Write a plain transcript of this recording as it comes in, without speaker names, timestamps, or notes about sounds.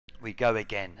We go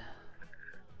again.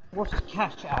 What's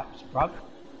cash apps, bruv?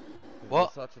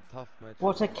 What? Such a tough match.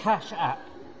 What's a cash app?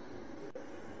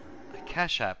 A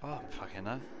cash app? Oh, fucking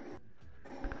no.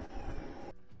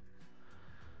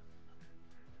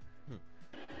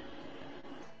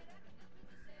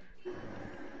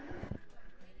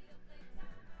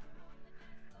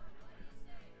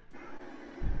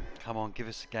 Come on, give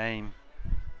us a game.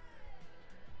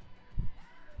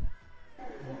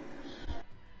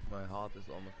 My heart is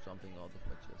almost jumping out of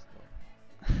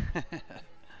my chest now.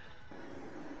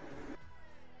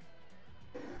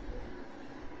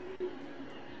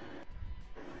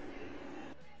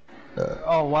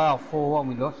 Oh wow, 4-1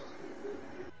 we lost.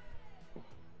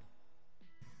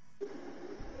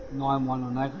 9-1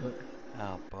 on aggregate.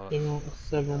 Oh, bollocks.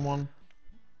 7-1.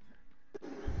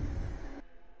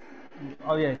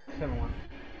 Oh yeah, 7-1.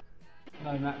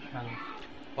 No match panel.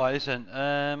 Right, listen,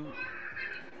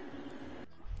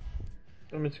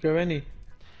 Want me to go any?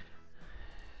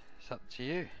 it's up to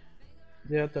you.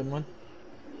 Yeah, I don't mind.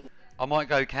 I might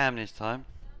go Cam this time.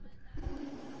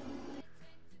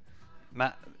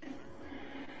 Matt.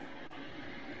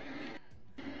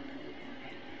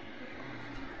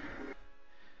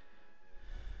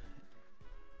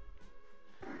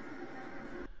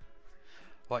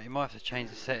 Right, you might have to change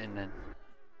the setting then.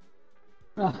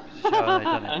 Oh, no, you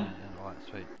done it. Alright,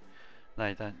 sweet. No,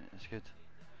 you don't. It's good.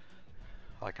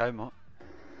 I go, Mark.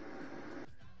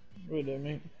 We don't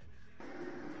mate.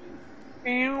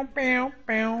 Bow, bow,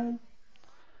 bow.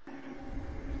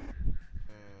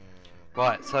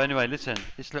 Right, so anyway, listen.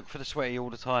 Let's look for the sweaty all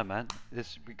the time, man.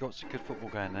 We got some good football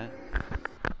going there.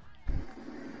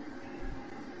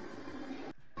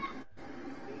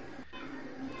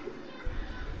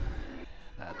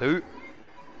 That'll do.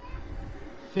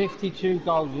 52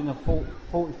 goals in the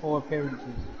 44 appearances.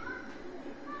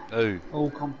 Oh.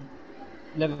 All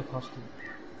Leverkusen.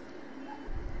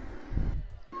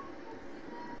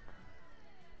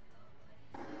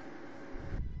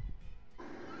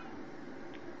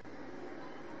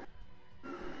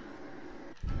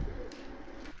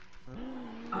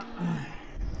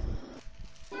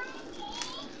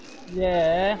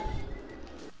 Yeah.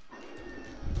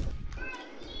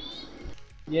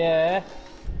 Yeah.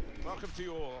 Welcome to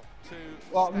you all to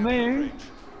What, moon? Bridge.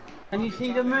 Can you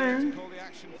see the moon? Call the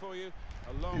action for you,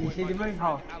 Can you see the moon,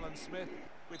 Hal? Alan Smith.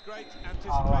 With great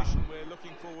anticipation, we're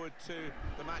looking forward to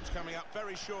the match coming up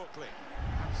very shortly.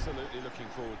 Absolutely looking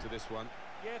forward to this one.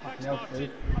 Yeah, thanks, hell, Martin.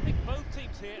 dude. I think both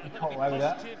teams here are going to be away with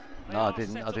that. positive. They No, I are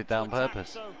didn't. set I up did that on to attack, purpose.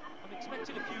 So I'm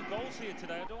expecting a few goals here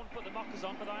today. I don't want to put the knockers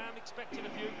on, but I am expecting a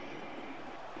few.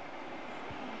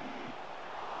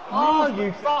 Oh,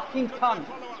 you fucking cunt!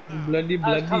 Bloody,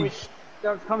 bloody.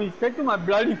 That was coming straight to my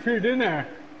bloody feet, in there.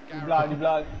 You bloody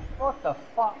bloody. What the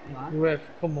fuck, man? Ref,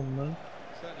 come on, man.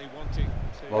 Certainly wanting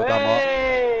to Well done, Mark.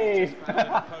 Hey! expand an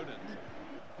opponent.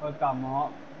 Well done,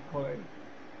 Mark. Quick.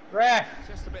 Ref!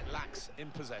 Just a bit lax in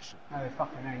possession. No, they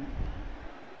fucking ain't.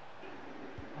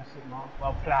 That's it, Mark.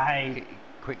 Well played.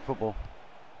 Quick football.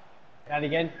 That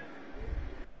again.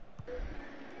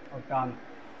 Well done.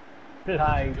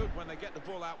 Played. Good when they get the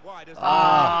ball out wide. As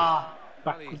Ah!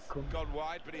 well, he's gone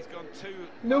wide, but he's gone too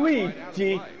Luigi. wide out of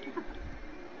play.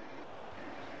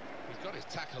 He's got his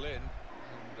tackle in, and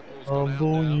the ball's Oh, gone out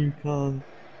boy, now. you can't.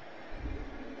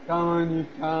 Come on, you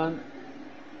can't.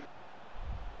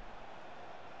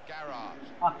 Garage.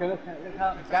 Fucking look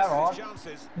out, Fancies Garage.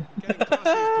 chances, getting past his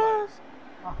players.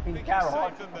 Fucking Think he's Garage. saved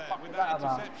What them the there fuck with is that that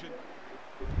about? interception.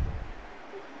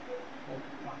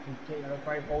 Fucking kick a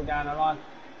great ball down the line.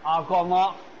 I've got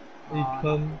Mark. You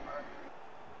come.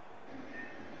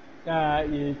 You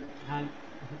can't.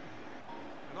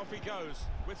 And off he goes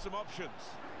with some options.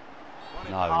 One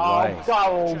in No front. way.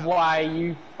 Oh, go away,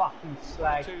 you fucking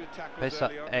slag. Two tackles Press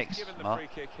early up on. X, Given the Mark. free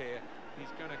kick here, he's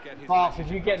going to get his Mark, message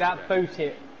if you get across that, today. boot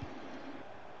it.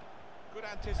 Good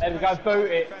There we go, anticipation boot by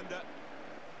the it. defender.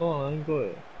 Go on, then, go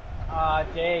it. Ah,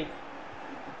 gee.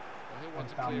 Well, he'll want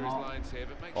to Well done, clear his Mark. lines here,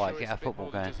 but make Right, sure get it's our a bit football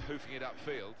more than going. just hoofing it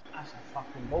upfield. That's a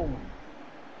fucking ball, man.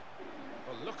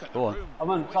 Well, look at Go the on. room. I'm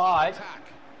on with side. attack.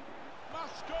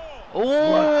 Must score.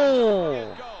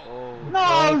 Oh! Goal.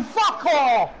 No, fuck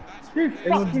off! That's You really fucking-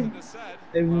 something to said.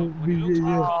 They will When be he looks back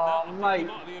here. on that, I Oh, think mate. he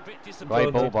might be a bit Great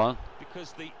disappointed ball, Barn.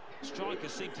 because the striker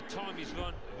seemed to time his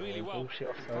run really well. Bullshit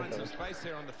offside, Find some though. space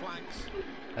here on the flanks.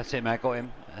 That's it, man. Got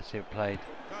him. That's it. Played.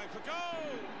 Going for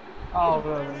goal. Oh,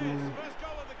 There it is. First